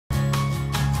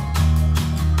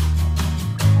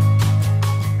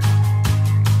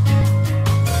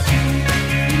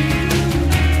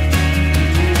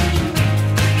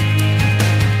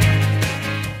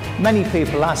Many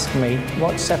people ask me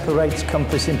what separates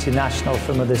Compass International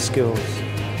from other schools.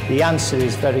 The answer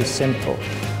is very simple.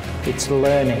 It's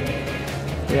learning.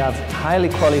 We have highly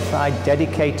qualified,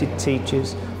 dedicated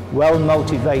teachers,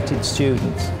 well-motivated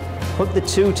students. Put the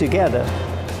two together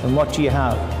and what do you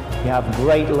have? You have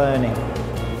great learning,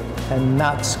 and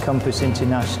that's Compass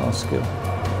International School.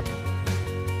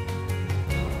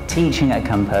 Teaching at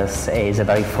Compass is a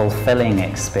very fulfilling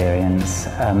experience.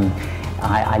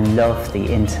 I love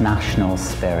the international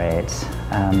spirit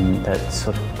that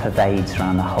sort of pervades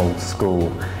around the whole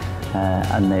school,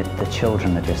 and the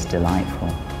children are just delightful.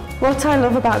 What I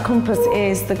love about Compass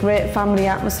is the great family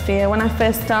atmosphere. When I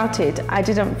first started, I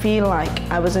didn't feel like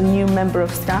I was a new member of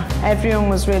staff. Everyone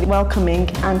was really welcoming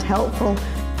and helpful.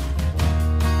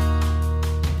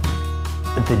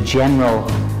 The general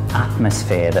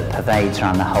atmosphere that pervades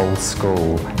around the whole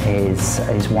school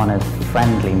is one of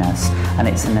friendliness, and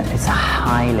it's a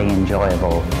highly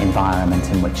enjoyable environment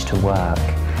in which to work.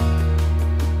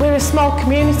 We're a small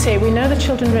community, we know the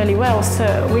children really well,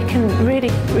 so we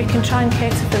can try and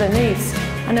cater for their needs.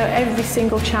 I know every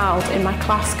single child in my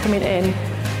class coming in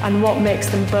and what makes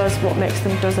them buzz, what makes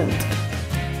them doesn't.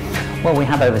 Well, we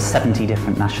have over 70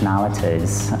 different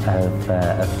nationalities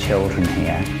of children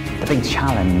here. The big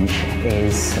challenge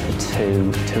is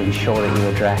to ensure that you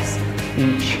address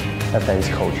each of those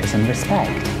cultures in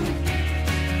respect.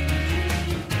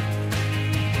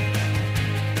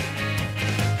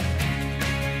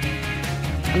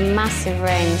 A massive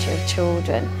range of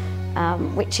children,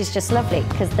 which is just lovely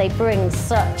because they bring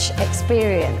such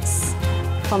experience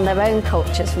from their own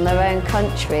cultures, from their own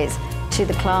countries to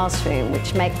the classroom,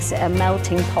 which makes it a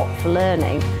melting pot for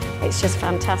learning. It's just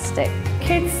fantastic.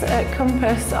 Kids at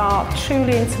Compass are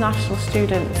truly international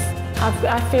students.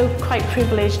 I feel quite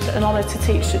privileged and honoured to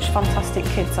teach such fantastic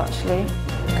kids actually.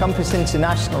 Compass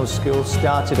International School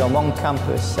started on one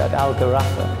campus at Al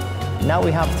Gharafa. Now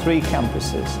we have 3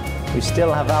 campuses. We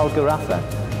still have Al Gharafa,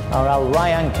 our Al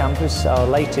Rayyan campus, our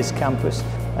latest campus,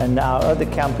 and our other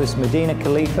campus, Medina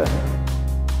Khalifa.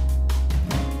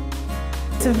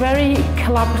 It's a very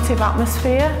collaborative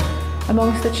atmosphere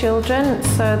amongst the children,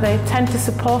 so they tend to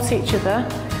support each other.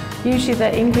 Usually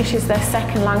their English is their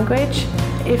second language.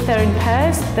 If they're in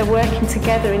pairs, they're working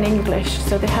together in English,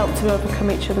 so they help to overcome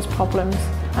each other's problems,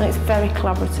 and it's very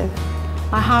collaborative.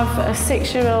 I have a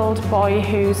 6-year-old boy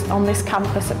who's on this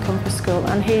campus at Compass School,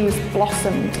 and he's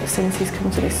blossomed since he's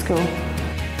come to this school.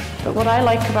 But what I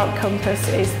like about Compass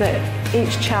is that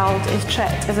each child is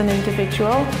treated as an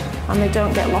individual and they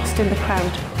don't get lost in the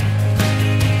crowd.